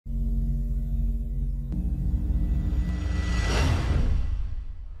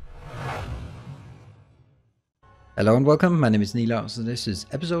Hello and welcome, my name is Nilaus, and this is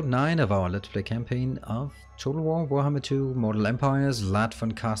episode 9 of our Let's Play campaign of Total War, Warhammer 2, Mortal Empires, Lad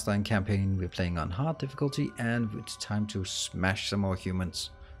von Carstein campaign. We're playing on hard difficulty and it's time to smash some more humans.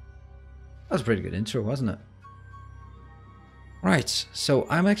 That was a pretty good intro, wasn't it? Right, so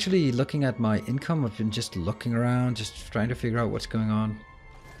I'm actually looking at my income. I've been just looking around, just trying to figure out what's going on.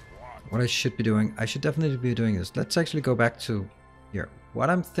 What I should be doing. I should definitely be doing this. Let's actually go back to here. What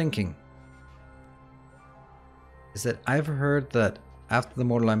I'm thinking is that I've heard that after the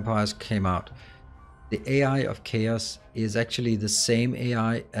Mortal Empires came out, the AI of Chaos is actually the same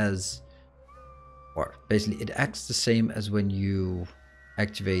AI as, or basically it acts the same as when you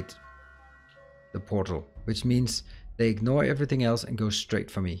activate the portal, which means they ignore everything else and go straight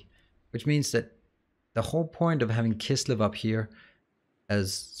for me, which means that the whole point of having Kislev up here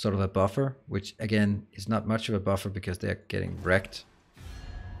as sort of a buffer, which again is not much of a buffer because they're getting wrecked.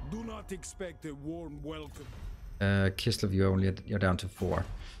 Do not expect a warm welcome. Kislev, you're down to 4.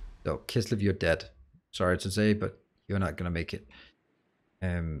 So Kislev, you're dead. Sorry to say, but you're not gonna make it.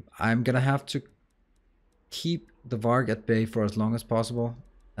 I'm gonna have to keep the Varg at bay for as long as possible,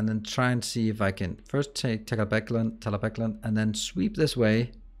 and then try and see if I can first take Talabeklan, and then sweep this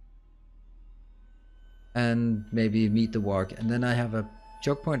way, and maybe meet the Varg. And then I have a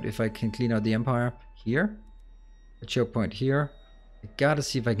choke point if I can clean out the Empire here, a choke point here. I gotta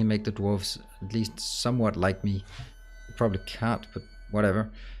see if I can make the dwarves at least somewhat like me. I probably can't, but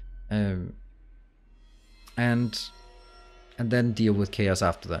whatever. And then deal with chaos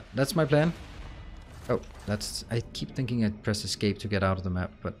after that. That's my plan. Oh, I keep thinking I'd press escape to get out of the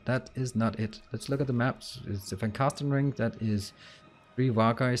map, but that is not it. Let's look at the maps. It's the Van Carsten ring, that is 3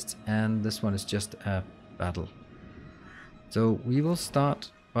 Vargeists, and this one is just a battle. So we will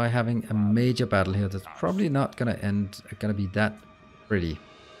start by having a major battle here that's probably not gonna be that pretty,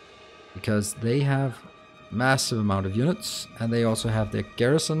 because they have massive amount of units and they also have their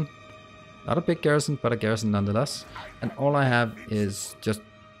garrison. Not a big garrison, but a garrison nonetheless. And all I have is just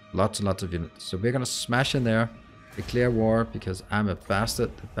lots and lots of units. So we're gonna smash in there, declare war, because I'm a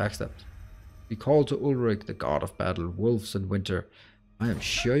bastard that backstabbed. We call to Ulrich, the god of battle, wolves and winter. I am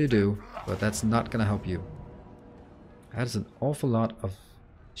sure you do, but that's not gonna help you. That is an awful lot of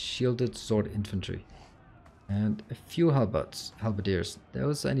shielded sword infantry. And a few halberdiers.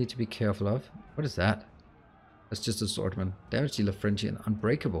 Those I need to be careful of. What is that? That's just a swordman. Damage dealer, Frenchy, and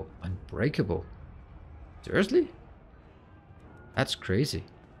unbreakable. Unbreakable? Seriously? That's crazy.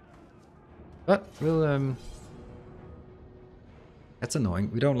 But we'll that's annoying.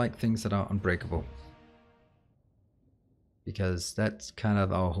 We don't like things that are unbreakable, because that's kind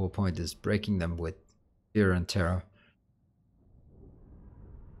of our whole point, is breaking them with fear and terror.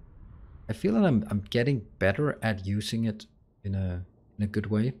 I feel that I'm getting better at using it in a good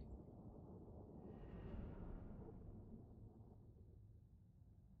way.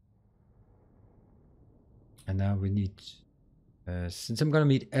 And now we need, since I'm going to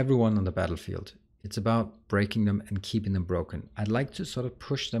meet everyone on the battlefield, it's about breaking them and keeping them broken. I'd like to sort of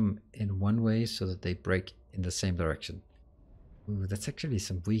push them in one way so that they break in the same direction. Ooh, that's actually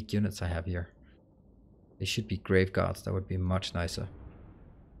some weak units I have here. They should be grave guards. That would be much nicer.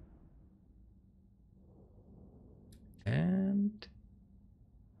 And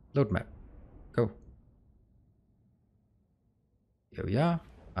load map. Go. Here we are.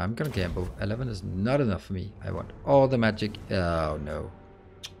 I'm gonna gamble. 11 is not enough for me. I want all the magic. Oh no.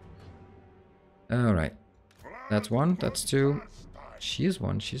 Alright. That's 1. That's 2. She is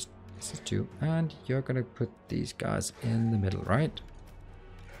 1. This is 2. And you're gonna put these guys in the middle, right?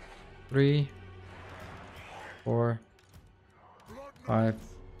 3, 4, 5,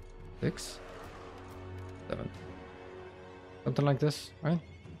 6, 7. Something like this, right?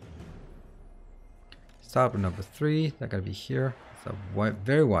 Start with number 3. They're gonna be here. It's a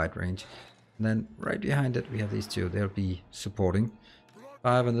very wide range. And then right behind it, we have these 2. They'll be supporting.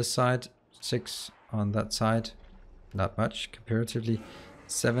 5 on this side, 6 on that side. Not much comparatively.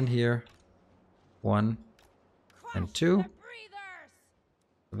 7 here. 1 and 2. Have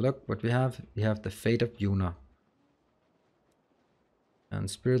a look what we have. We have the Fate of Yuna. And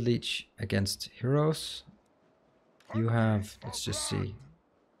Spirit Leech against heroes. You have, let's just see,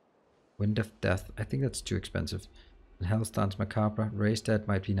 Wind of Death. I think that's too expensive. And Hellstance Macabre. Raise that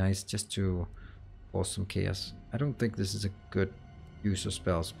might be nice just to force some chaos. I don't think this is a good use of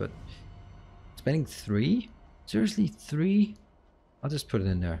spells, but spending 3? Seriously, 3? I'll just put it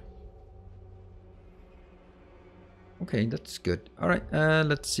in there. Okay, that's good. Alright,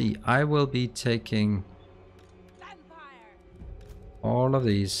 let's see. I will be taking all of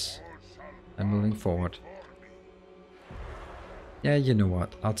these and moving forward. Yeah, you know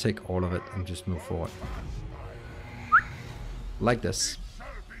what? I'll take all of it and just move forward. like this.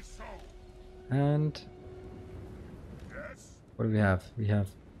 And what do we have? We have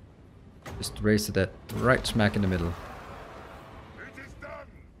just raise the dead right smack in the middle.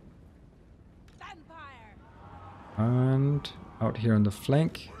 And out here on the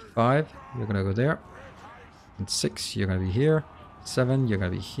flank, 5, you're gonna go there. And 6, you're gonna be here. 7, you're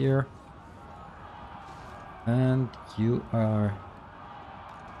gonna be here. And you are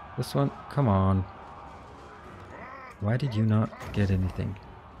this one. Come on. Why did you not get anything?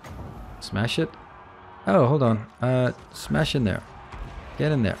 Smash it. Oh, hold on. Smash in there.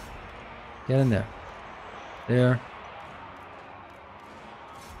 Get in there. Get in there. There.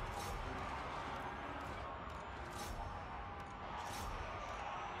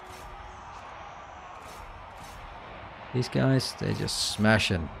 These guys, they just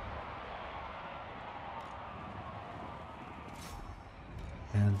smash in.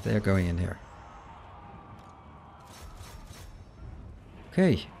 And they're going in here.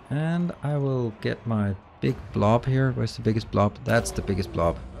 Okay, and I will get my big blob here. Where's the biggest blob? That's the biggest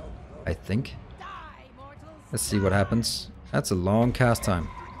blob, I think. Let's see what happens. That's a long cast time.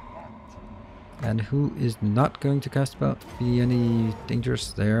 And who is not going to cast spell? Be any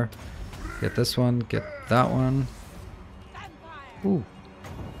dangerous there? Get this one, get that one. Ooh.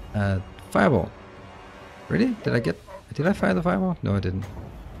 Fireball. Really? Did I fire the fireball? No, I didn't.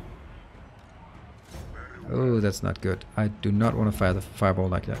 Oh, that's not good. I do not want to fire the fireball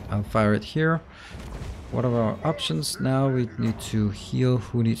like that. I'll fire it here. What are our options? Now we need to heal.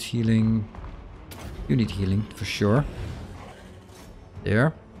 Who needs healing? You need healing, for sure.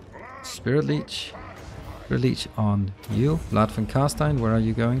 There. Spirit Leech. Spirit Leech on you. Blood from Castine, where are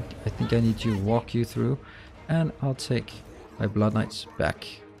you going? I think I need to walk you through. And I'll take my Blood Knights back.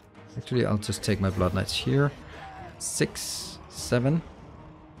 Actually, I'll just take my Blood Knights here. 6, 7.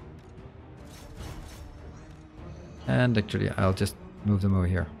 And actually, I'll just move them over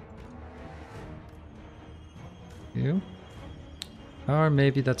here. You. Or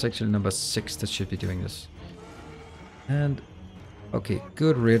maybe that's actually number 6 that should be doing this. And okay,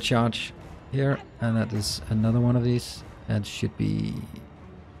 good rear charge here. And that is another one of these. That should be...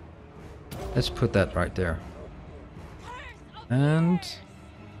 Let's put that right there. And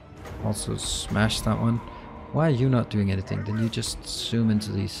also smash that one. Why are you not doing anything? Then you just zoom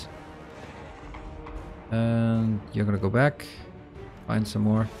into these. And you're gonna go back, find some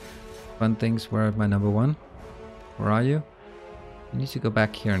more fun things. Where are my number 1? Where are you? You need to go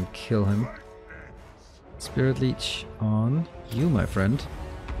back here and kill him. Spirit Leech on you, my friend.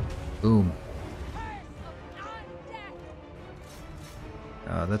 Boom.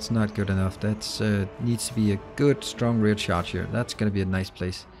 That's not good enough. That's needs to be a good, strong rear charge here. That's gonna be a nice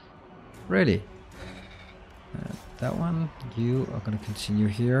place. Ready. That one. You are gonna continue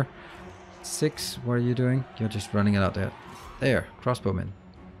here. 6, what are you doing? You're just running it out there. There, crossbowman.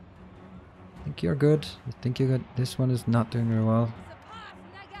 I think you're good. I think you're good. This one is not doing very well.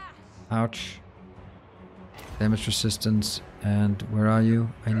 Ouch. Damage resistance. And where are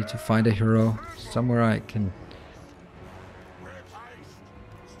you? I need to find a hero. Somewhere I can...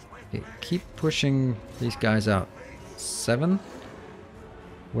 Okay, keep pushing these guys out. 7.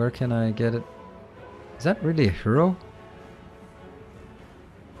 Where can I get it? Is that really a hero?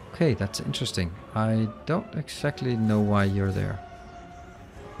 Okay, that's interesting. I don't exactly know why you're there.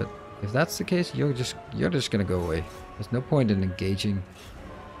 But if that's the case, you're just gonna go away. There's no point in engaging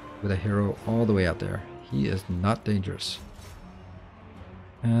with a hero all the way out there. He is not dangerous.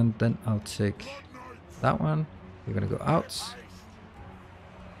 And then I'll take that one. You're gonna go out.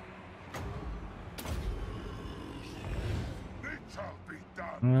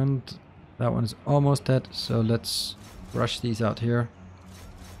 And that one's almost dead, so let's rush these out here.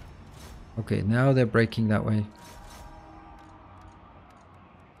 Okay, now they're breaking that way.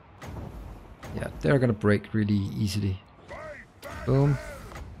 Yeah, they're gonna break really easily. Boom.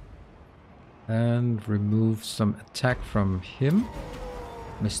 And remove some attack from him,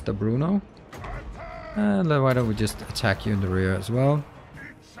 Mr. Bruno. And why don't we just attack you in the rear as well.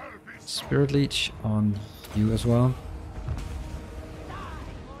 Spirit Leech on you as well.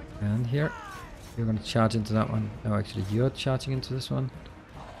 And here, you're gonna charge into that one. No, actually, you're charging into this one.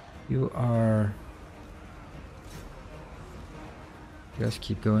 You are... Just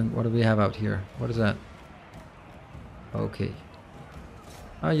keep going. What do we have out here? What is that? Okay.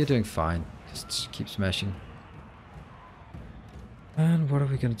 Oh, you're doing fine. Just keep smashing. And what are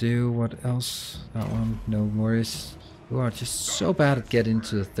we gonna do? What else? That one. No worries. You are just so bad at getting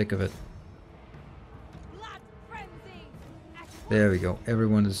into the thick of it. There we go.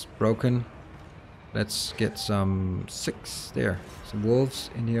 Everyone is broken. Let's get some 6 there. Some wolves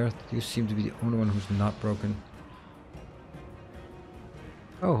in here. You seem to be the only one who's not broken.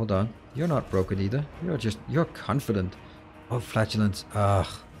 Oh, hold on. You're not broken either. You're confident. Oh, flatulence. Ugh.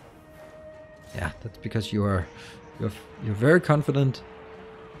 Yeah, that's because you're very confident.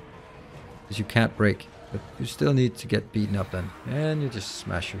 Because you can't break. But you still need to get beaten up then. And you just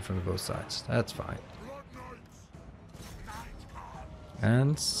smash you from both sides. That's fine.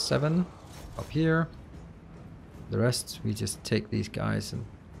 And 7 up here. The rest, we just take these guys and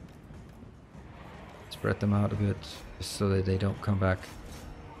spread them out a bit, just so that they don't come back.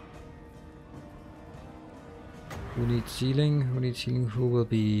 Who needs healing? Who needs healing? Who will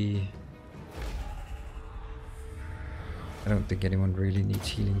be... I don't think anyone really needs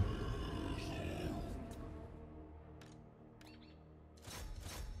healing.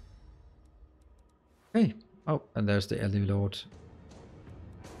 Hey! Oh, and there's the Elder Lord.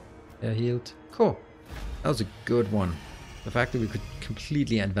 They're healed. Cool. That was a good one. The fact that we could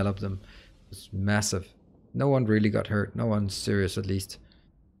completely envelop them was massive. No one really got hurt. No one serious, at least.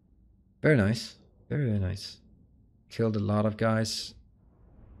 Very nice. Very, very nice. Killed a lot of guys.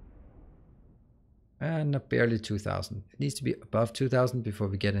 And barely 2,000. It needs to be above 2,000 before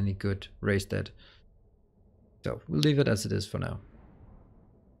we get any good race dead. So we'll leave it as it is for now.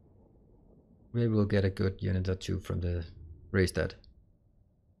 Maybe we'll get a good unit or two from the race dead.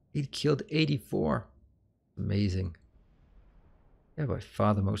 It killed 84. Amazing. Yeah, by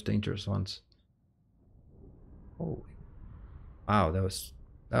far the most dangerous ones. Holy. Wow, that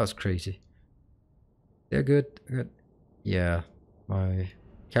was crazy. They're good. Good. Yeah, my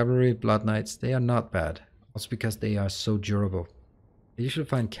cavalry blood knights, they are not bad. Also because they are so durable. I usually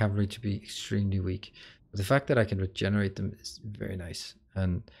find cavalry to be extremely weak. But the fact that I can regenerate them is very nice.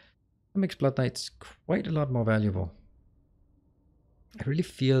 And that makes blood knights quite a lot more valuable. I really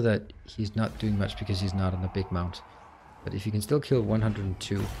feel that he's not doing much because he's not on a big mount. But if you can still kill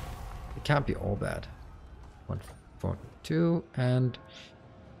 102, it can't be all bad. 142 and...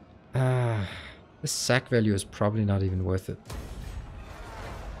 the sack value is probably not even worth it.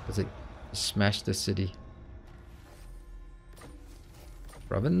 Because it smashed the city.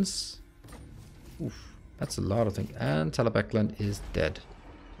 Province. Oof, that's a lot of things. And Talabeclan is dead.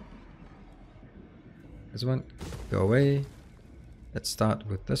 This one, go away. Let's start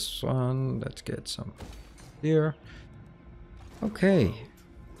with this one. Let's get some here. Okay,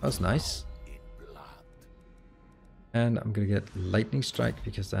 that was nice. And I'm gonna get lightning strike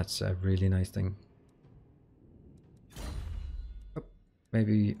because that's a really nice thing. Oh,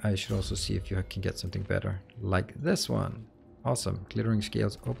 maybe I should also see if you can get something better, like this one. Awesome, glittering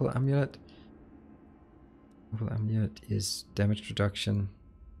scales, opal amulet. Opal amulet is damage reduction.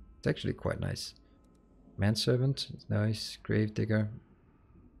 It's actually quite nice. Manservant, nice. Gravedigger.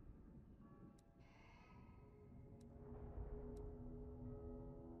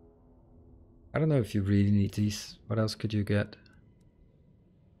 I don't know if you really need these. What else could you get?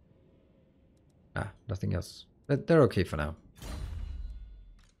 Ah, nothing else. But they're okay for now.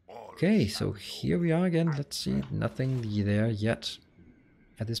 Okay, so here we are again. Let's see. Nothing there yet.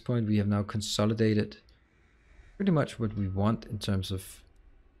 At this point, we have now consolidated pretty much what we want in terms of...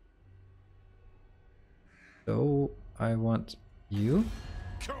 So, I want you.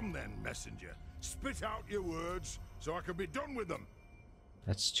 Come then, messenger. Spit out your words so I can be done with them.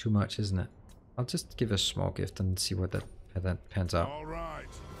 That's too much, isn't it? I'll just give a small gift and see what that pans out. All right.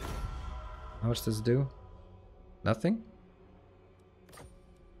 How much does it do? Nothing?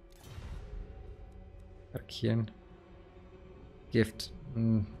 Archean. Gift.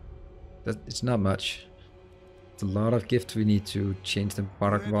 It's not much. It's a lot of gift. We need to change the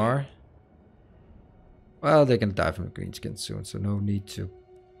Barakvar. Well, they're gonna die from the greenskin soon, so no need to.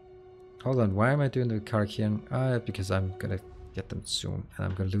 Hold on, why am I doing the Karakian? Because I'm gonna get them soon, and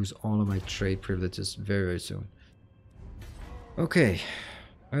I'm gonna lose all of my trade privileges very, very soon. Okay,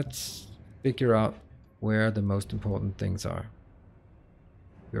 let's figure out where the most important things are.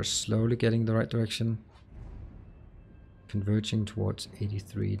 We're slowly getting the right direction. Converging towards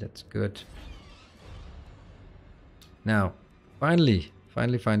 83, that's good. Now, finally,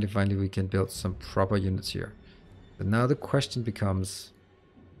 we can build some proper units here. But now the question becomes...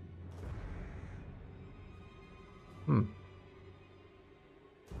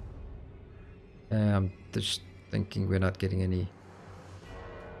 I'm just thinking we're not getting any...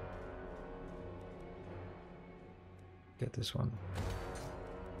 Get this one.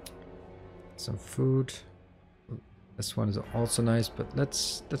 Some food. This one is also nice, but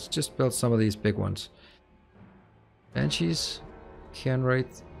let's just build some of these big ones. Banshees, Cairn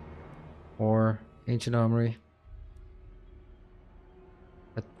Wraith, or Ancient Armory.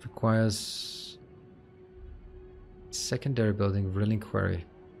 That requires secondary building, Reliquary.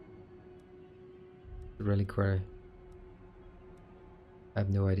 Reliquary. I have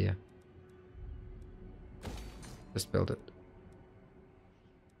no idea. Just build it.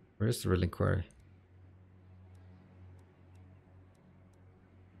 Where's the reliquary?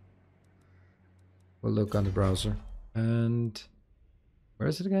 We'll look on the browser. And where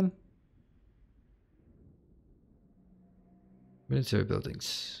is it again? Military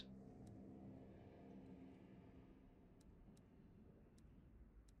buildings.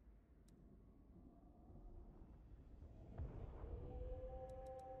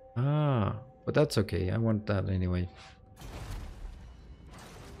 Ah, but that's okay. I want that anyway.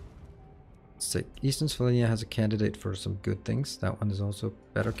 Sick. Eastern Slovenia has a candidate for some good things. That one is also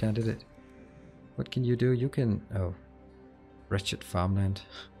a better candidate. What can you do? You can... Oh. Wretched farmland.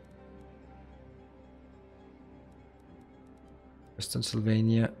 Western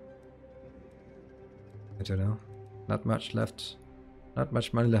Slovenia. I don't know. Not much left. Not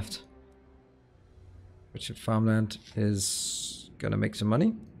much money left. Wretched farmland is gonna make some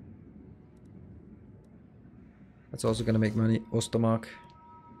money. That's also gonna make money. Ostermark.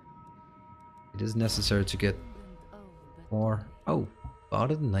 It is necessary to get more. Oh,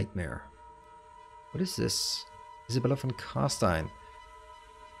 Bard of the Nightmare. What is this? Isabella von Carstein.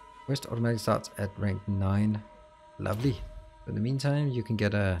 Quest automatically starts at rank 9. Lovely. In the meantime, you can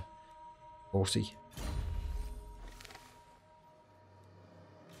get a horsey.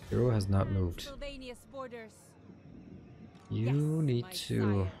 Hero has not moved. You need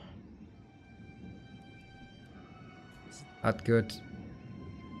to... Not good.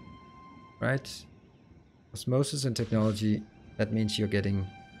 Right? Osmosis and technology, that means you're getting...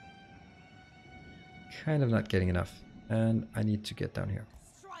 kind of not getting enough. And I need to get down here.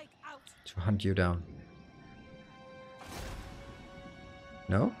 To hunt you down.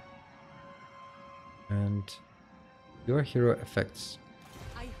 No? And... your hero effects.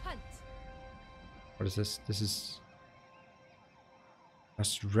 What is this? This is...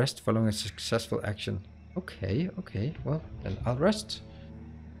 must rest following a successful action. Okay, okay. Well, then I'll rest.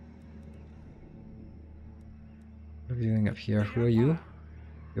 Reviewing up here. Who are you?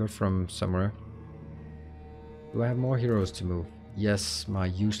 You're from somewhere. Do I have more heroes to move? Yes, my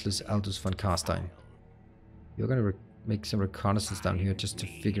useless Aldous von Carstein. You're gonna make some reconnaissance down here just to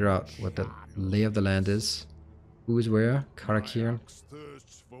figure out what the lay of the land is. Who is where? Karakiran.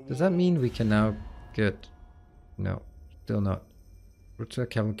 Does that mean we can now get... No, still not. Rutsua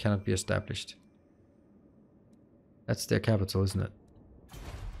capital cannot be established. That's their capital, isn't it?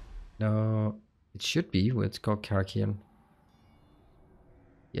 No, it should be. Well, it's called Karakiran.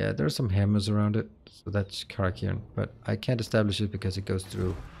 Yeah, there are some hammers around it, so that's Karakiran. But I can't establish it because it goes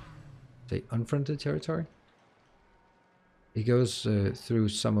through, say, unfronted territory. It goes through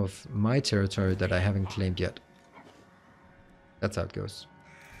some of my territory that I haven't claimed yet. That's how it goes.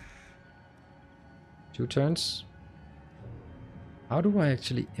 2 turns. How do I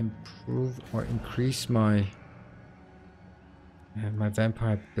actually improve or increase my my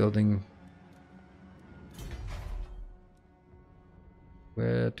vampire building?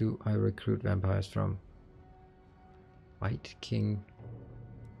 Where do I recruit vampires from? White King.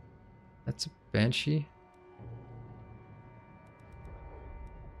 That's a banshee.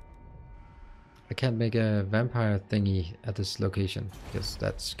 I can't make a vampire thingy at this location because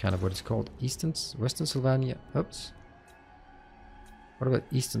that's kind of what it's called. Western Sylvania. Oops. What about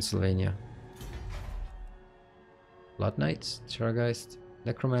Eastern Slovenia? Blood Knights, Terrorgeist,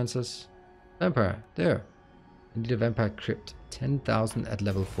 Necromancers, Vampire, there. I need a Vampire Crypt, 10,000 at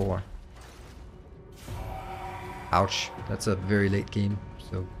level 4. Ouch, that's a very late game,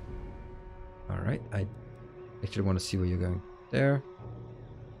 so... Alright, I actually want to see where you're going. There.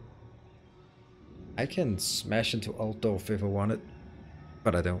 I can smash into Altdorf if I wanted,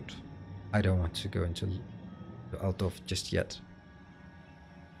 but I don't. I don't want to go into Altdorf just yet.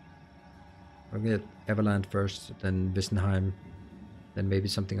 I'll get Everland first, then Wissenheim, then maybe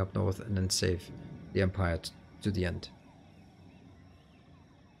something up north, and then save the Empire to the end.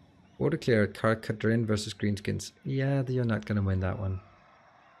 War declared Karkadrin versus Greenskins. Yeah, you're not gonna win that one.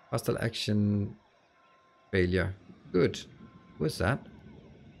 Hostile action failure. Good. Who is that?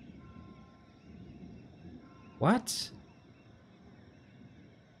 What?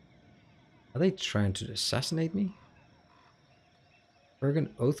 Are they trying to assassinate me? Bergen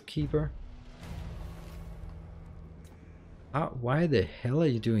Oathkeeper? Why the hell are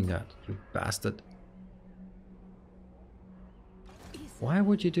you doing that, you bastard? Why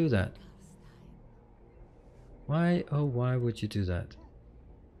would you do that? Why, oh why would you do that?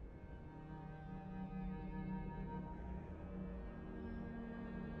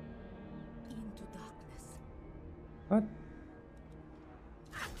 Into darkness. What?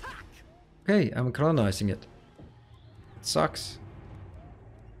 Okay, I'm colonizing it. It sucks.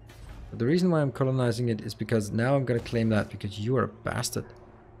 the reason why I'm colonizing it is because now I'm gonna claim that because you are a bastard.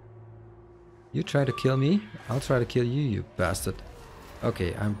 You try to kill me, I'll try to kill you, you bastard.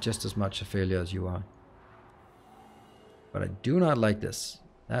 Okay, I'm just as much a failure as you are. But I do not like this.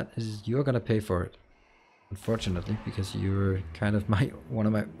 That is, you're gonna pay for it. Unfortunately, because you're kind of one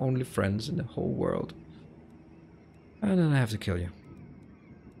of my only friends in the whole world. And then I have to kill you.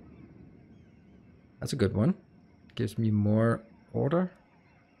 That's a good one. Gives me more order.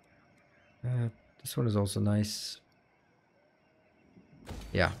 This one is also nice.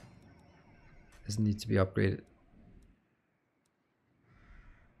 Yeah. Doesn't need to be upgraded.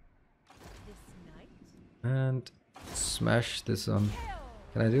 And smash this on.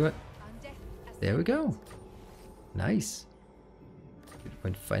 Can I do it? There we go. Nice.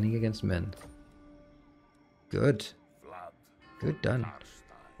 When fighting against men. Good. Good done.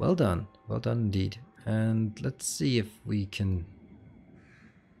 Well done. Well done indeed. And let's see if we can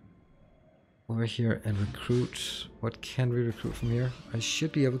over here and recruit. What can we recruit from here? I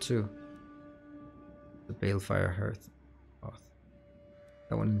should be able to. The Balefire Hearth.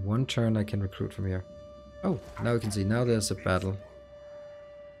 That one in one turn I can recruit from here. Oh, now we can see. Now there's a battle.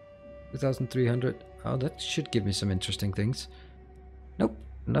 2,300. Oh, that should give me some interesting things. Nope,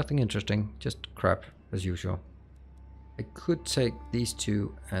 nothing interesting. Just crap, as usual. I could take these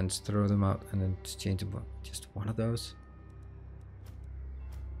two and throw them out and then change them. Just one of those.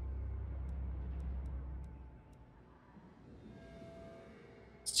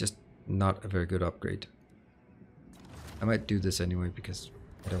 It's just not a very good upgrade. I might do this anyway because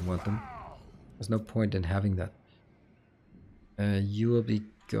I don't want them. There's no point in having that. You will be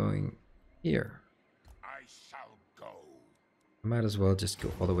going here. I shall go. I might as well just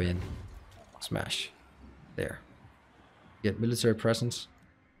go all the way in. Smash. There. Get military presence.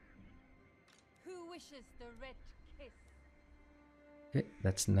 Who wishes the red kiss? Okay,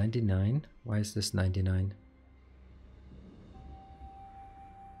 that's 99. Why is this 99?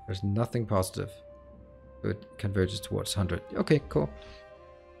 There's nothing positive. So it converges towards 100. Okay, cool.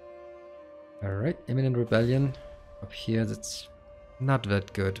 Alright, imminent rebellion. Up here, that's not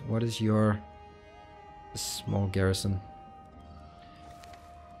that good. What is your small garrison?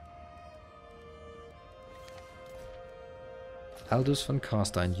 Aldous von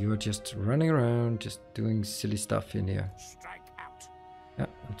Karstein, you are just running around, just doing silly stuff in here. Strike out. Yeah,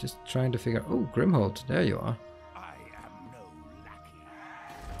 I'm just trying to figure... Oh, Grimhold, there you are. I am no lackey.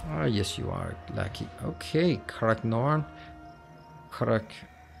 Ah, yes you are, lackey. Okay, Karak Norn, Karak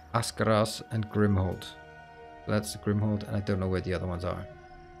Askaras, and Grimhold. That's Grimhold, and I don't know where the other ones are.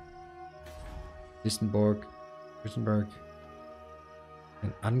 Listenborg, Wittenberg,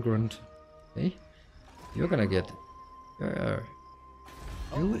 and Angrund. Hey, you're gonna get... you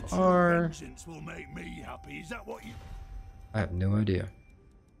are... Vengeance will make me happy. Is that what you... I have no idea.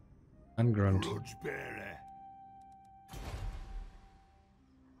 Angrund. Grudge bearer.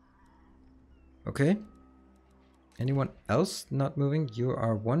 Okay. Anyone else not moving? You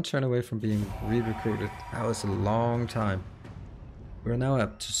are one turn away from being re-recruited. That was a long time. We're now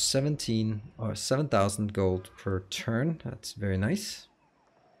up to 17 or 7,000 gold per turn. That's very nice.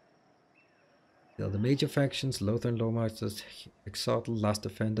 Still the major factions: Lothar, Lowmasters, Exotl, Last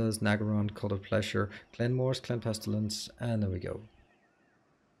Defenders, Nagaron, Cult of Pleasure, Clanmores, Clan Pestilence, and there we go.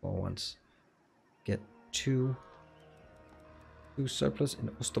 More ones. Get two surplus in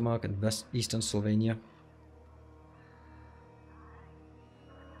Ostermark and Eastern Slovenia.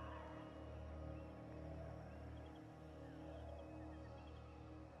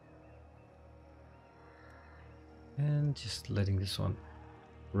 And just letting this one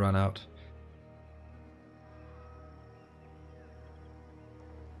run out.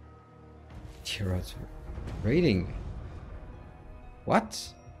 Heroes raiding.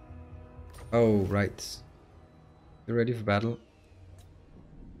 What? Oh, right. You're ready for battle.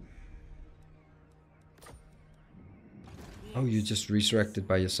 Oh, you just resurrected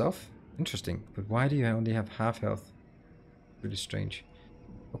by yourself? Interesting. But why do you only have half health? Really strange.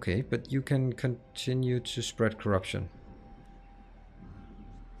 Okay, but you can continue to spread corruption.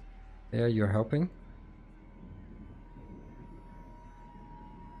 There, you're helping.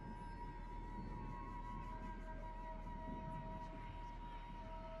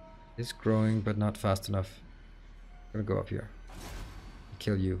 It's growing, but not fast enough. I'm gonna go up here.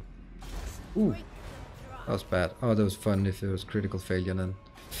 Kill you. Ooh, that was bad. Oh, that was fun if it was critical failure then.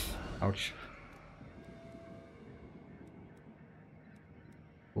 Ouch.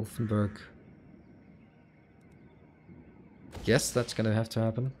 Wolfenberg. Guess that's gonna have to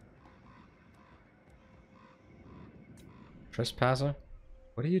happen. Trespasser?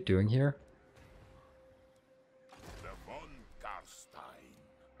 What are you doing here? The von Karstein.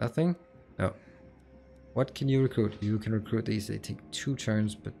 Nothing? No. What can you recruit? You can recruit these. They take 2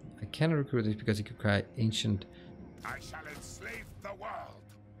 turns, but I cannot recruit these because you could cry ancient. I shall enslave the world.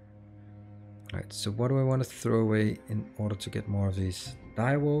 Alright, so what do I want to throw away in order to get more of these?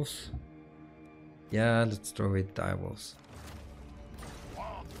 Direwolves? Yeah, let's throw away direwolves.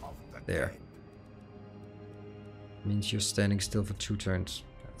 There. Means you're standing still for 2 turns.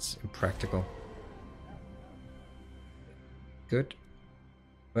 That's impractical. Good.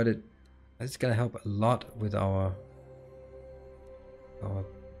 But it's gonna help a lot with our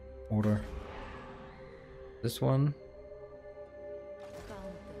order. This one.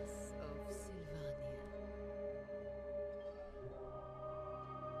 Countess of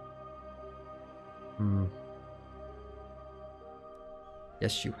Sylvania.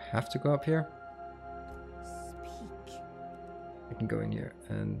 Yes, you have to go up here. Speak. I can go in here,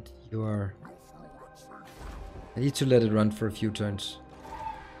 and you are... I need to let it run for a few turns.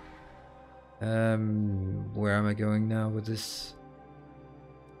 Where am I going now with this?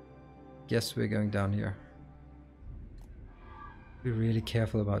 Guess we're going down here. Be really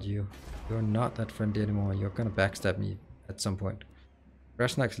careful about you. You're not that friendly anymore. You're gonna backstab me at some point.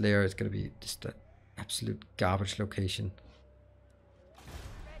 Rasnak's lair is gonna be just an absolute garbage location.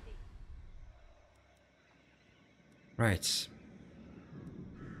 Ready. Right. So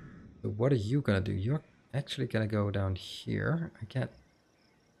what are you gonna do? You're actually gonna go down here. I can't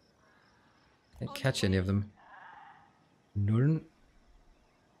catch any of them. Nuln.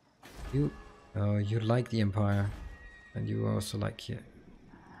 You like the Empire. And you also like here.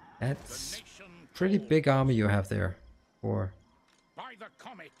 That's pretty big army you have there. For By the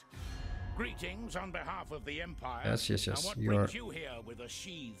comet. Greetings on behalf of the Empire. yes. And what brings you here with a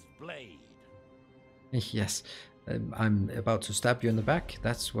sheathed blade? Yes. I'm about to stab you in the back.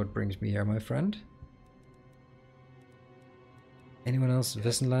 That's what brings me here, my friend. Anyone else in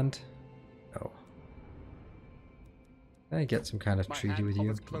Wissenland? No. Can I get some kind of treaty with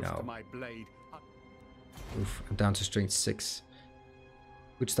you? No. Oof, I'm down to strength 6.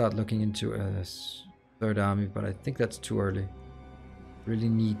 Would start looking into a 3rd army, but I think that's too early. Really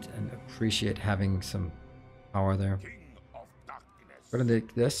need and appreciate having some power there. Gonna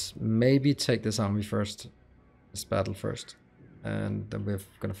take this. Maybe take this army first. This battle first. And then we're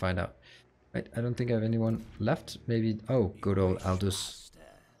gonna find out. Right, I don't think I have anyone left. Maybe... Oh, good old Aldous.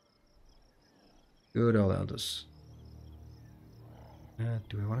 Good old Aldous.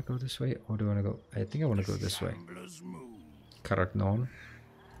 Do I want to go this way or do I want to go... I think I want to go this way. Caragnon.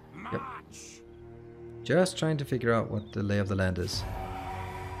 Yep. Just trying to figure out what the lay of the land is.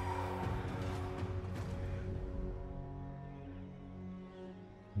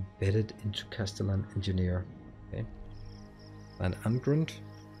 Embedded into Castellan Engineer. Okay. Land Ungrund.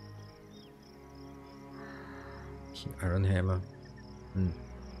 King Ironhammer.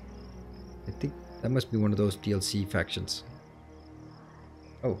 I think that must be one of those DLC factions.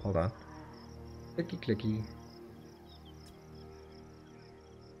 Oh, hold on. Clicky clicky.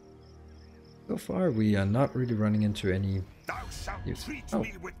 So far we are not really running into any... Thou shalt treat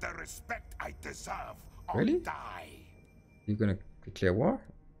me with the respect I deserve, or really? die. You're gonna declare war?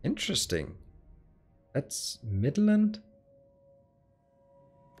 Interesting. That's Midland?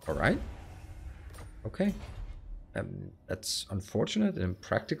 Alright. Okay. That's unfortunate and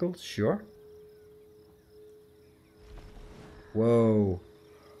impractical, sure. Whoa.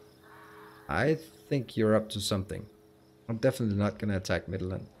 I think you're up to something. I'm definitely not gonna attack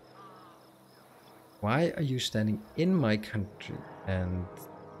Midland. Why are you standing in my country and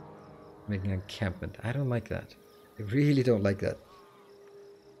making an encampment? I don't like that. I really don't like that.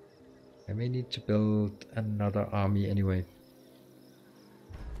 I may need to build another army anyway.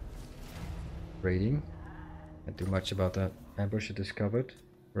 Raiding. Can't do much about that. Ambusher discovered.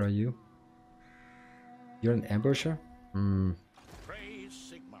 Where are you? You're an ambusher?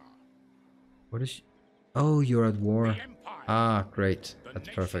 Praise Sigmar. What is... Oh, you're at war. The Empire. Ah, great. The That's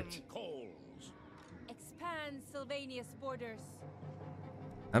nation perfect. calls. Expand Sylvania's borders.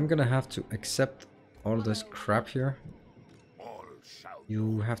 I'm gonna have to accept all of this crap here. All shall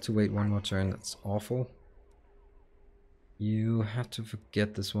You have to wait one more turn. That's awful. You have to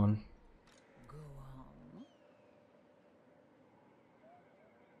forget this one. Go on.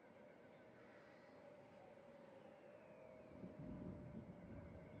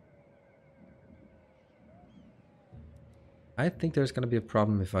 I think there's gonna be a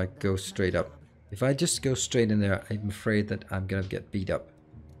problem if I go straight up. If I just go straight in there, I'm afraid that I'm gonna get beat up.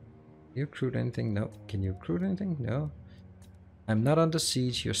 Can you recruit anything? No. Can you recruit anything? No. I'm not under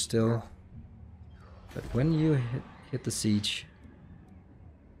siege, you're still... But when you hit the siege...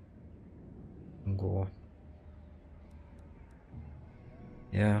 Go.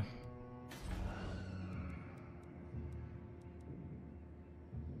 Yeah.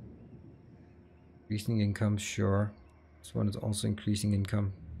 Increasing income, sure. This one is also increasing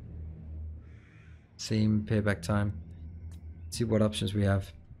income. Same payback time. Let's see what options we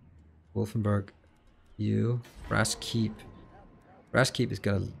have. Wolfenberg, you, Brass Keep. Brass Keep is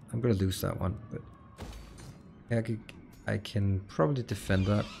gonna, I'm gonna lose that one, but I can probably defend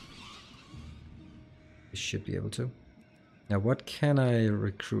that. I should be able to. Now what can I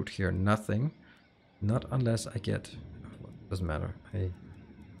recruit here? Nothing. Not unless I get, doesn't matter. I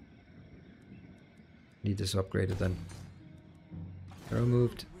need this upgraded then. Arrow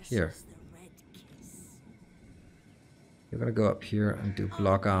moved here. You're gonna go up here and do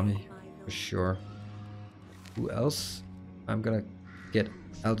block army for sure. Who else? I'm gonna get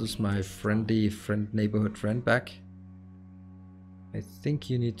Aldous, my neighborhood friend, back. I think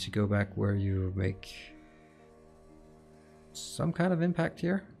you need to go back where you make some kind of impact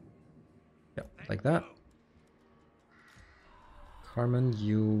here. Yep, like that. Carmen,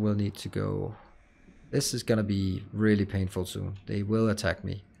 you will need to go. This is gonna be really painful soon. They will attack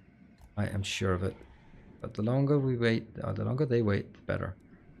me. I am sure of it. But the longer we wait, or the longer they wait, the better.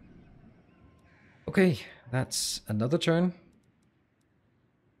 Okay, that's another turn.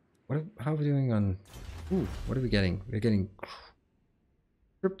 How are we doing on... Ooh, what are we getting? We're getting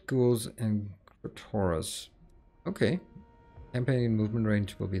Crypt Ghouls and Crypt Horrors. Okay. Campaign movement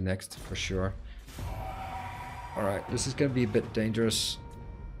range will be next for sure. Alright, this is gonna be a bit dangerous.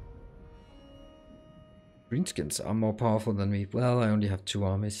 Greenskins are more powerful than me. Well, I only have 2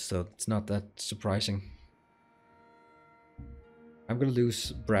 armies, so it's not that surprising. I'm gonna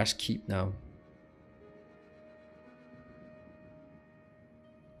lose Brass Keep now.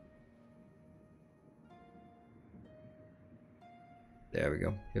 There we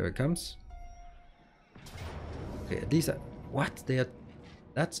go. Here it comes. Okay, these are... What? They are...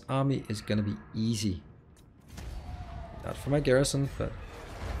 That army is gonna be easy. Not for my garrison, but...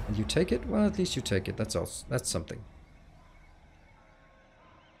 And you take it? Well, at least you take it. That's all. That's something.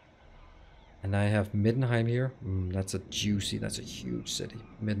 And I have Middenheim here. That's a juicy, that's a huge city.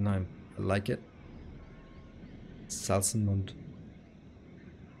 Middenheim. I like it. Salzenmund.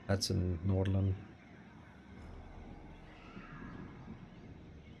 That's in Nordland.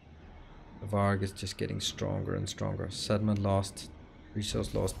 The Varg is just getting stronger and stronger. Sedman lost.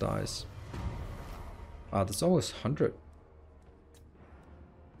 Resource lost dies. Ah, there's almost 100.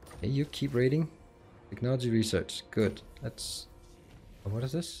 Okay, you keep raiding. Technology research. Good. Let's... Oh, what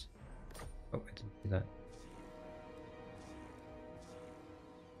is this? Oh, I didn't see that.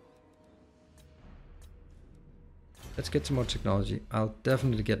 Let's get some more technology. I'll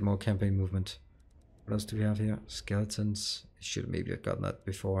definitely get more campaign movement. What else do we have here? Skeletons. I should maybe have gotten that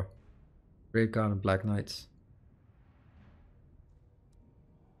before. Graveguard and Black Knights.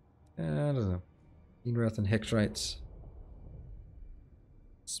 I don't know. Inwrath and Hexrites.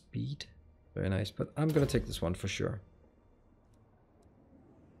 Speed. Very nice. But I'm gonna take this one for sure.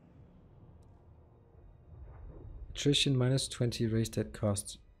 Attrition minus 20 raise that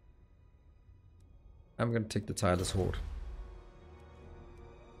cost. I'm gonna take the Tireless Horde.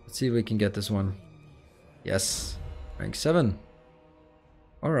 Let's see if we can get this one. Yes. Rank 7.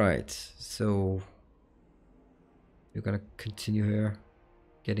 Alright, so you're gonna continue here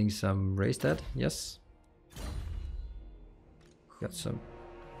getting some raise that, yes. Got some.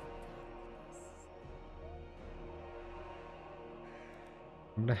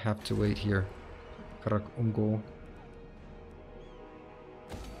 I'm gonna have to wait here. Karak Umgo.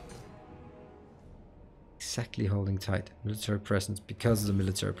 Exactly holding tight. Military presence because of the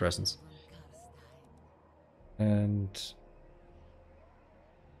military presence. And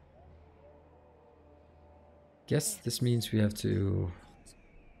guess this means we have to...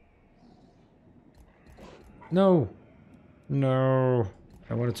 No! No!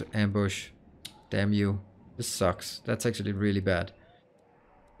 I wanted to ambush. Damn you. This sucks. That's actually really bad.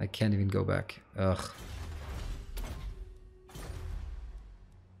 I can't even go back. Ugh.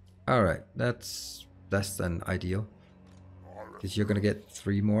 Alright, that's less than ideal. Because you're gonna get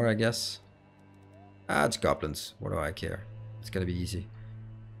 3 more, I guess. Ah, it's goblins. What do I care? It's gonna be easy.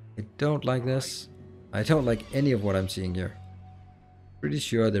 I don't like this. I don't like any of what I'm seeing here. Pretty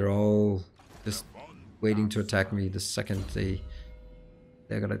sure they're all just waiting to attack me the second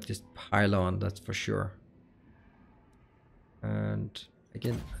they're gonna just pile on, that's for sure. And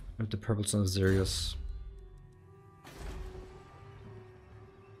again, with the Purple Son of Xerius.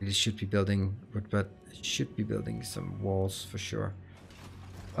 Really should be building, but should be building some walls for sure.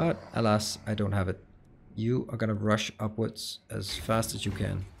 But alas, I don't have it. You are gonna rush upwards as fast as you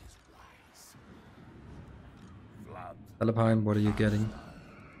can. Alpine, what are you getting?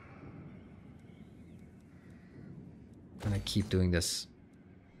 And I keep doing this.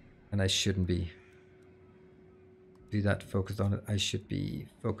 And I shouldn't be. be that focused on it. I should be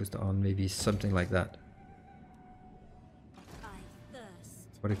focused on maybe something like that.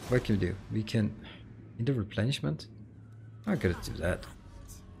 What can we do? We can into replenishment. I'm gonna do that.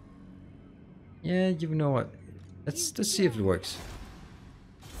 Yeah, you know what? Let's see if it works.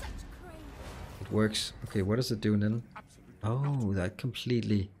 It works. Okay, what does it do then? Oh, that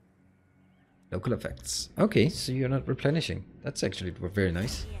completely local effects. Okay, so you're not replenishing. That's actually very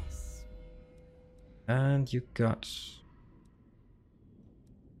nice. And you got.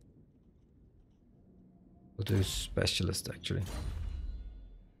 We'll do specialist actually.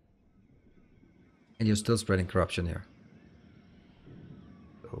 And you're still spreading corruption here.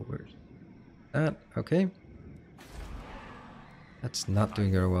 So where's that? Okay. That's not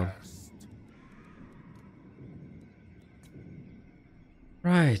doing very well.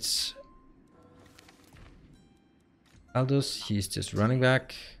 Right. Aldous, he's just running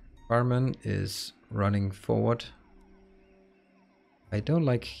back. Barman is running forward. I don't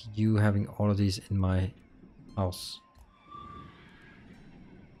like you having all of these in my house.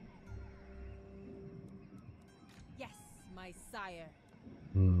 Yes, my sire.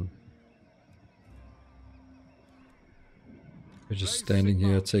 Hmm. You're just standing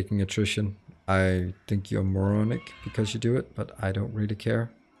here taking attrition. I think you're moronic because you do it, but I don't really care.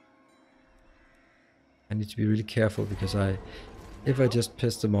 I need to be really careful because if I just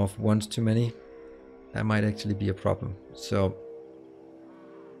piss them off once too many, that might actually be a problem. So,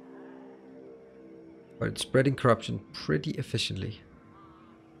 but it's spreading corruption pretty efficiently.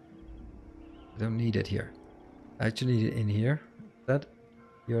 I don't need it here. I actually need it in here. That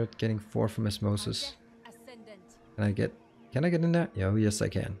you're getting 4 from osmosis. Can I get in there? Yeah, oh, yes I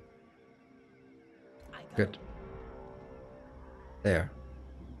can. Good. There.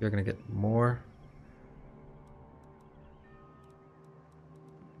 You're gonna get more.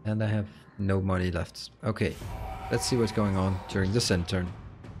 And I have no money left. Okay. Let's see what's going on during this end turn.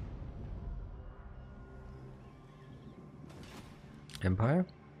 Empire?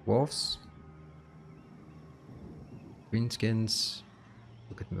 Wolves? Greenskins?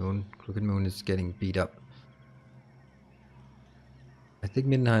 Crooked Moon. Crooked Moon is getting beat up. I think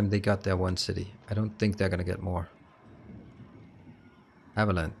Middenheim, they got their one city. I don't think they're gonna get more.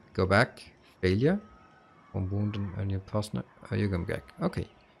 Avalanche, go back. Failure. One wound on your partner. Oh, you're going back. Okay.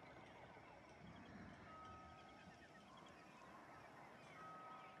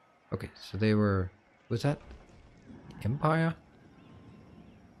 Okay, so they were... Was that Empire?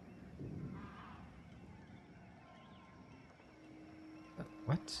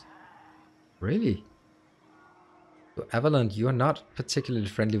 What? Really? So Avalanche, you're not particularly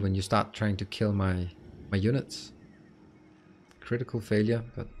friendly when you start trying to kill my units. Critical failure,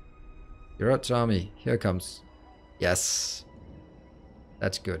 but you're out, army. Here it comes. Yes.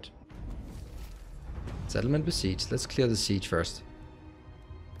 That's good. Settlement besieged. Let's clear the siege first.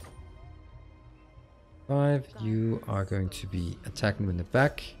 5, you are going to be attacking in the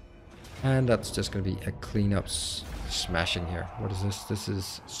back. And that's just going to be a cleanup smashing here. What is this? This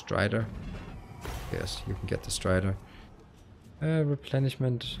is Strider. Yes, you can get the Strider.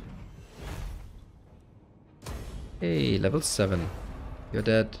 Replenishment. Hey, level 7. You're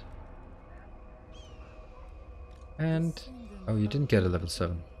dead. And... Oh, you didn't get a level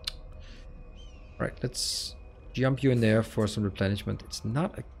 7. Right, let's jump you in there for some replenishment. It's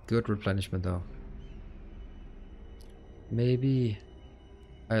not a good replenishment though. Maybe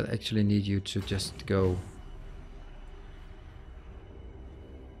I'll actually need you to just go.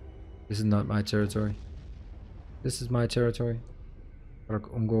 This is not my territory. This is my territory.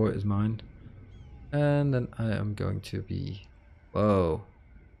 Umgo is mine. And then I am going to be... Whoa.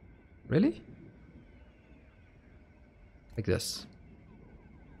 Really? Like this.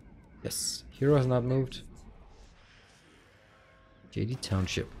 Yes. Hero has not moved. JD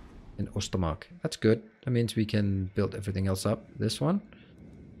Township in Ostermark. That's good. That means we can build everything else up. This one.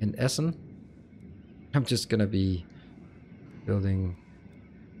 In Essen. I'm just gonna be building...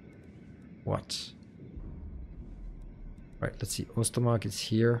 What? Right, let's see. Ostermark is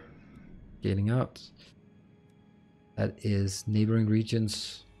here. Scaling out. That is neighboring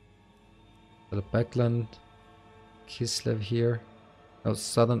regions. The Backland. Kislev here. No,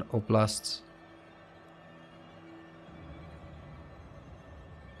 southern oblasts.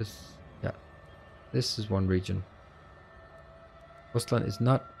 This is one region. Ostland is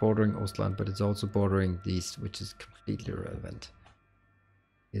not bordering Ostland, but it's also bordering these, which is completely irrelevant.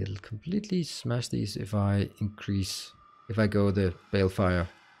 It'll completely smash these if I go the Balefire.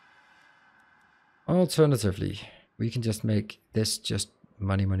 Alternatively, we can just make this just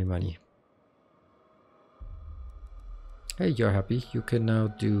money, money, money. Hey, you're happy. You can now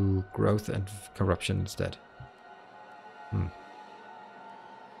do growth and corruption instead. Hmm.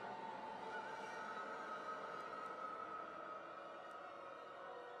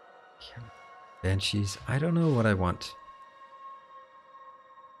 Banshees. I don't know what I want.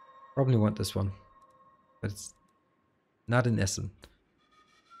 Probably want this one. But it's not in Essen.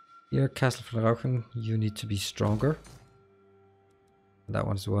 Here, Castle von Rauchen, you need to be stronger. That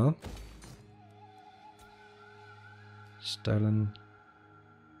one as well. Stirling.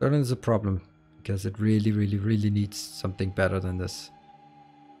 Stirling is a problem. Because it really, really, really needs something better than this.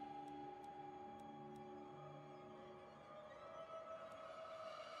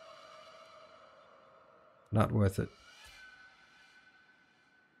 Not worth it.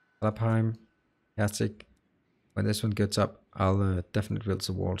 Lapheim, Herzig. When this one gets up, I'll definitely build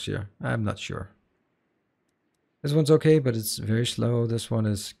some walls here. I'm not sure. This one's okay, but it's very slow. This one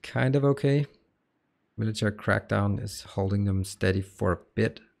is kind of okay. Military crackdown is holding them steady for a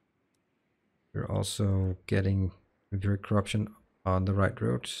bit. We're also getting military corruption on the right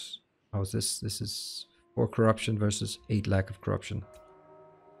roads. How's this? This is 4 corruption versus 8 lack of corruption.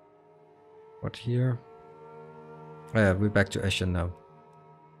 What here? Oh yeah, we're back to Eschen now.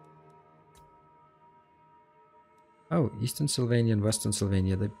 Oh, Eastern Sylvania and Western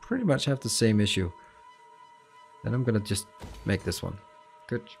Sylvania, they pretty much have the same issue. Then I'm gonna just make this one.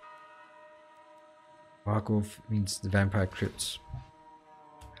 Good. Markov means the vampire crypts.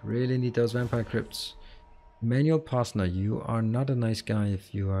 I really need those vampire crypts. Manuel Posner, you are not a nice guy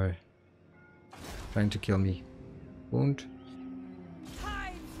if you are trying to kill me. Wound.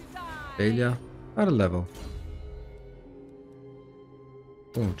 Failure. Out of level.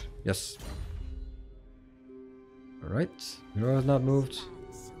 Wound. Yes. Alright. Hero has not moved.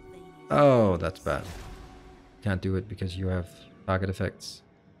 Oh, that's bad. Can't do it because you have target effects.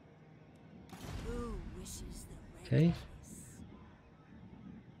 Okay.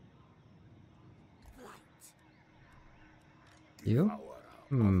 You?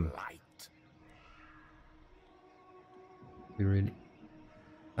 You really...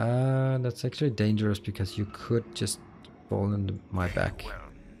 that's actually dangerous because you could just fall into my back.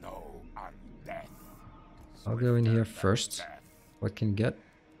 I'll go in here first. What can you get?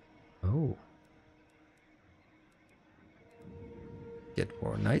 Oh. Get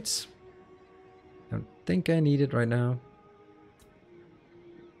more knights. Don't think I need it right now.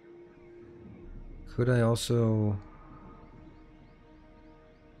 Could I also...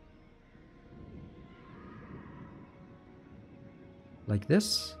 like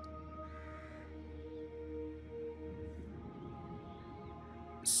this?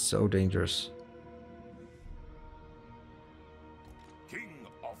 So dangerous. King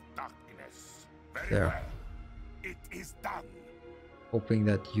of Darkness. Very There. well. It is done. Hoping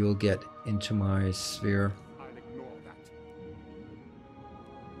that you'll get into my sphere. I'll ignore that.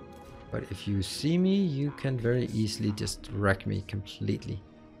 But if you see me, you can very easily just wreck me completely.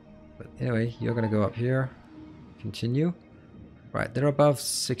 But anyway, you're gonna go up here. Continue. Right, they're above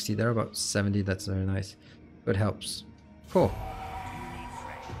 60, they're about 70, that's very nice. Good helps. Cool.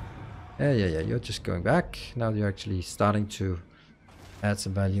 Yeah, you're just going back. Now you're actually starting to add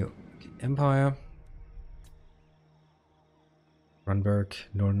some value. Okay, Empire. Runberg,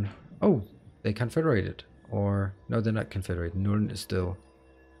 Nurn. Oh, they confederated. Or, no, they're not confederated. Nurn is still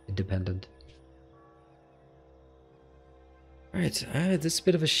independent. Alright, this is a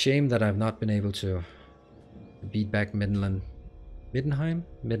bit of a shame that I've not been able to beat back Middenland. Middenheim?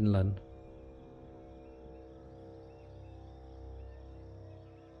 Middenland.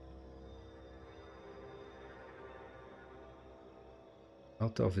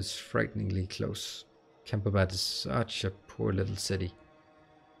 Altdorf is frighteningly close. Kemperbad is such a poor little city.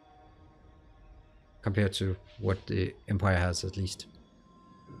 Compared to what the Empire has, at least.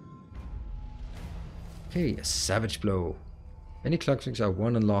 Okay, a savage blow. Many clockings are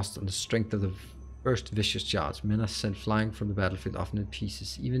won and lost on the strength of the first vicious charge. Men are sent flying from the battlefield, often in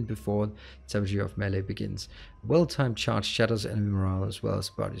pieces, even before the savagery of melee begins. A well-timed charge shatters enemy morale as well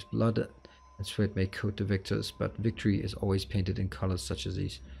as bodies. Blood and sweat may coat the victors, but victory is always painted in colors such as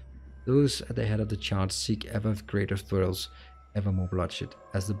these. Those at the head of the charge seek ever greater thrills, ever more bloodshed.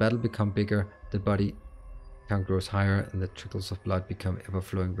 As the battle becomes bigger, the body count grows higher, and the trickles of blood become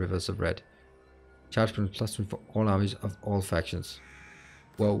ever-flowing rivers of red. Charge brings +1 for all armies of all factions.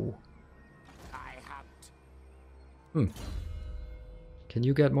 Whoa. Can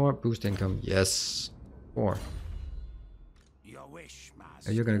you get more? Boost income. Yes. 4. Your wish, Oh,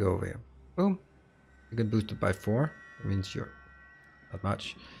 master. you're gonna go over here. Boom. You can boost it by 4. That means you're not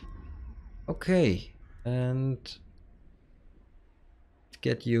much. Okay. And to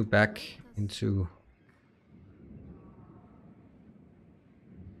get you back into...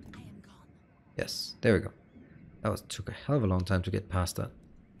 Yes, there we go. took a hell of a long time to get past that.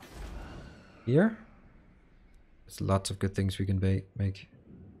 Here? There's lots of good things we can make.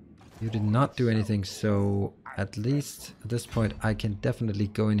 You did not do anything, so at least at this point I can definitely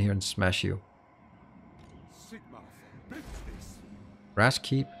go in here and smash you. Brass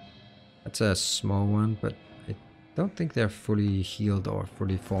Keep. That's a small one, but I don't think they're fully healed or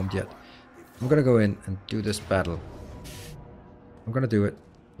fully formed yet. I'm gonna go in and do this battle. I'm gonna do it.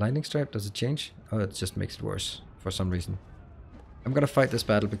 Lightning Strike, does it change? Oh, it just makes it worse for some reason. I'm gonna fight this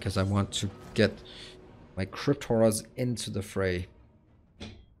battle because I want to get my Crypt Horrors into the fray.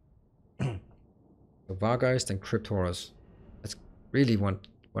 So Vargeist and Crypt Horrors. That's really what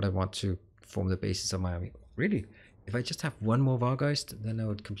I want to form the basis of my army. Really, if I just have one more Vargeist, then I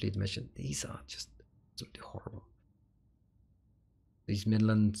would complete the mission. These are just absolutely horrible. These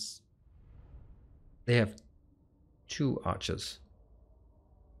Midlands, they have 2 archers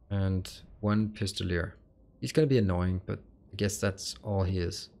and 1 pistolier. He's gonna be annoying, but I guess that's all he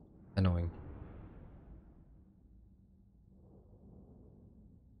is. Annoying.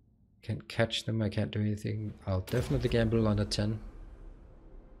 Can't catch them, I can't do anything. I'll definitely gamble on a 10.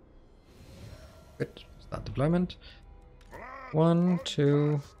 Good. Start deployment. 1,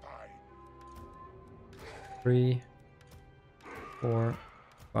 2, 3, 4,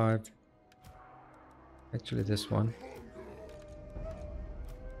 5. Actually this one.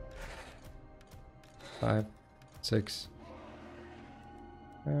 5, 6.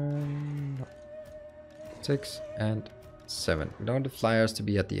 6 and 7. We don't want the flyers to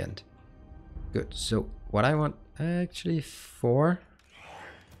be at the end. Good. So what I want, actually 4.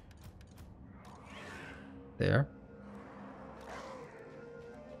 There.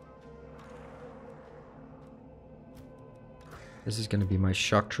 This is going to be my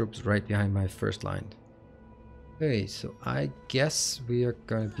shock troops right behind my first line. Okay, so I guess we are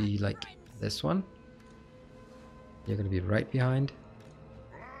going to be like this one. You're going to be right behind.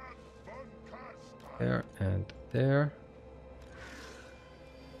 There and there.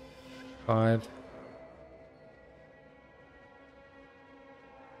 5.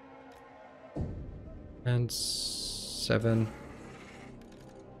 And 7.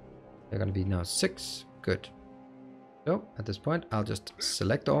 They're gonna be now 6. Good. So at this point I'll just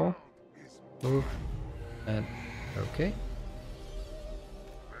select all, move, and okay.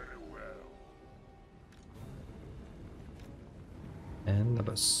 And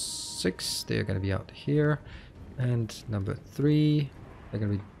number 6, they're gonna be out here. And number 3, they're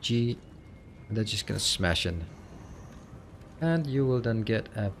gonna be G. And they're just gonna smash in. And you will then get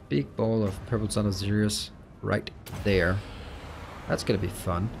a big ball of Purple Sun of Sirius right there. That's gonna be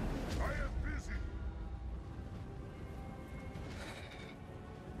fun.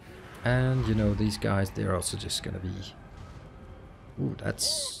 And you know, these guys, they're also just gonna be... Ooh,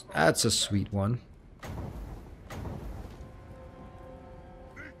 that's a sweet one.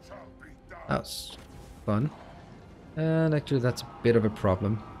 That's fun. And actually that's a bit of a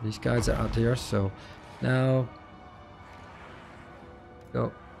problem. These guys are out here, so now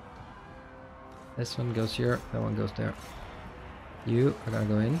go. This one goes here, that one goes there. You are gonna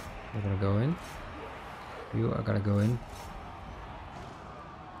go in, you're gonna go in. You are gonna go in.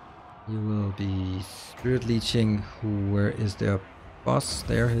 You will be Spirit Leeching, where is their boss?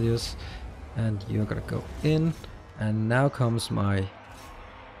 There he is. And you're gonna go in. And now comes my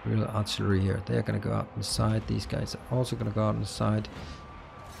real artillery here. They're gonna go out on the side. These guys are also gonna go out on the side.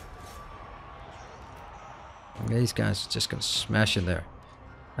 And these guys are just gonna smash in there.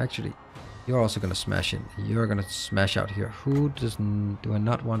 Actually, you're also gonna smash in. You're gonna smash out here. Who do I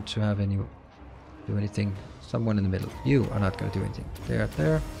not want to have do anything? Someone in the middle. You are not gonna do anything.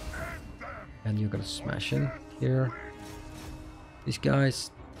 There. And you're gonna smash in here. These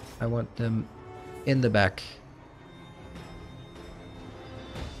guys, I want them in the back.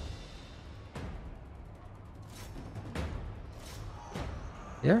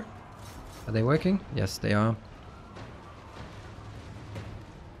 Here? Are they working? Yes, they are.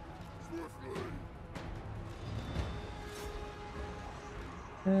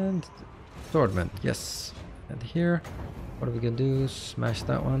 And swordman, yes. And here, what are we gonna do? Smash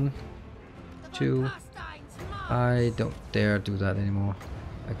that one. 2. I don't dare do that anymore.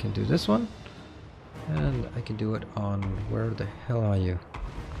 I can do this one. And I can do it on... Where the hell are you?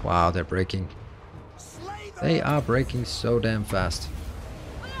 Wow, they're breaking. They are breaking so damn fast.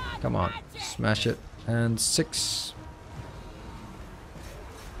 Come on, smash it. And 6.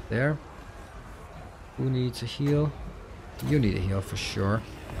 There. Who needs a heal? You need a heal for sure.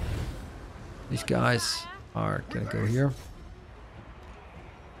 These guys are gonna go here.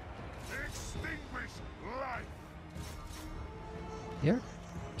 Here.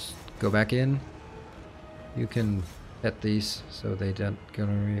 Just go back in. you can hit these so they don't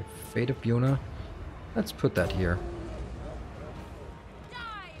gonna fade of Buna. Let's put that here.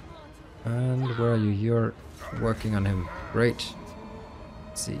 And where are you? You're working on him. Great.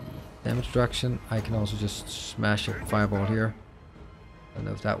 Let's see. Damage reduction. I can also just smash a fireball here. I don't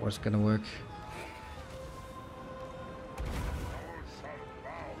know if that was gonna work.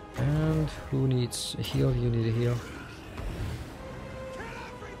 And who needs a heal? You need a heal.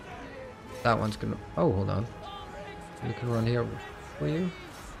 That one's gonna... Oh, hold on. You can run here for you.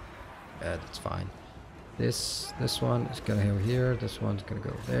 Yeah, that's fine. This one is gonna go here. This one's gonna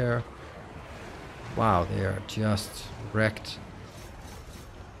go there. Wow, they are just wrecked.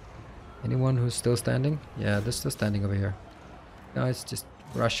 Anyone who's still standing? Yeah, they're still standing over here. Guys, just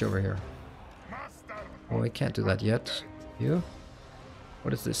rush over here. Oh, I can't do that yet. You?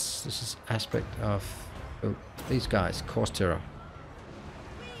 What is this? This is aspect of... Oh, these guys. Cause terror.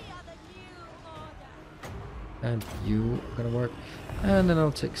 And you are gonna work. And then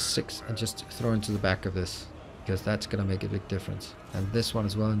I'll take 6 and just throw into the back of this. Because that's gonna make a big difference. And this one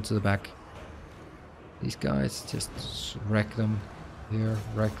as well into the back. These guys, just wreck them. Here,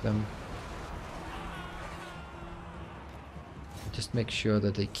 wreck them. Just make sure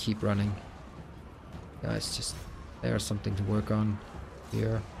that they keep running. Guys, just... There's something to work on.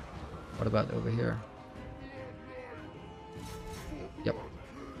 Here. What about over here? Yep.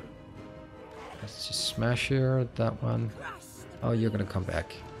 Let's just smash here. That one. Oh, you're gonna come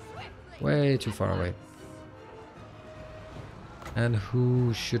back. Way too far away. And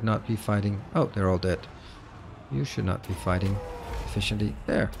who should not be fighting? Oh, they're all dead. You should not be fighting efficiently.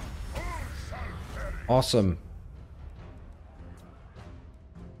 There. Awesome.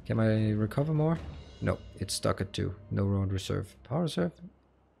 Can I recover more? No, it's stuck at 2. No round reserve. Power reserve?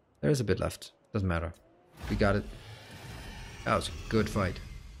 There is a bit left. Doesn't matter. We got it. That was a good fight.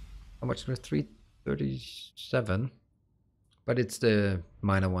 How much was 337? But it's the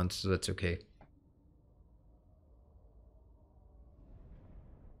minor ones, so that's okay.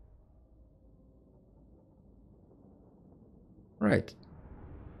 Right.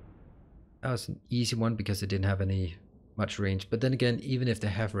 That was an easy one because it didn't have any much range. But then again, even if they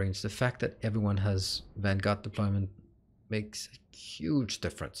have range, the fact that everyone has Vanguard deployment makes a huge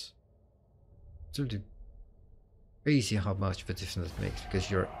difference. It's really crazy how much of a difference it makes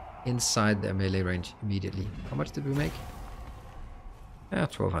because you're inside their melee range immediately. How much did we make? Yeah,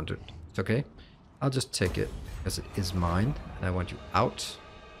 1200. It's okay. I'll just take it because it is mine and I want you out.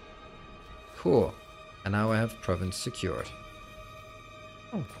 Cool. And now I have province secured.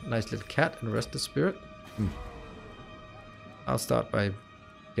 Oh, nice little cat and restless spirit. I'll start by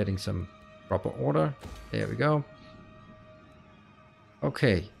getting some proper order. There we go.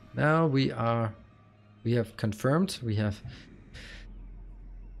 Okay, now we have confirmed, we have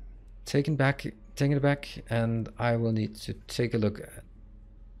taken it back, and I will need to take a look at...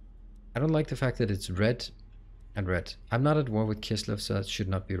 I don't like the fact that it's red and red. I'm not at war with Kislev, so that should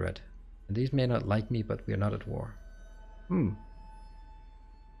not be red. And these may not like me, but we are not at war.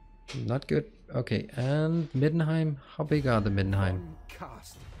 Not good. Okay, and Middenheim. How big are the Middenheim?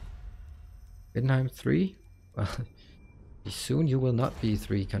 Middenheim 3? Well, soon you will not be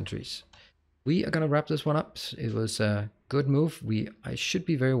 3 countries. We are gonna wrap this one up. It was a good move. I should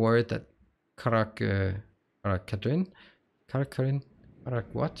be very worried that Karakatrin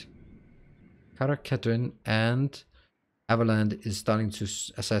and Avaland is starting to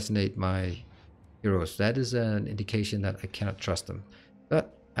assassinate my heroes. That is an indication that I cannot trust them.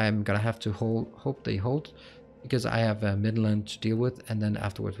 But I'm gonna have to hope they hold, because I have Midland to deal with, and then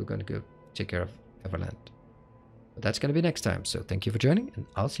afterwards we're gonna go take care of Everland. But that's gonna be next time. So thank you for joining, and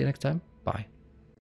I'll see you next time. Bye.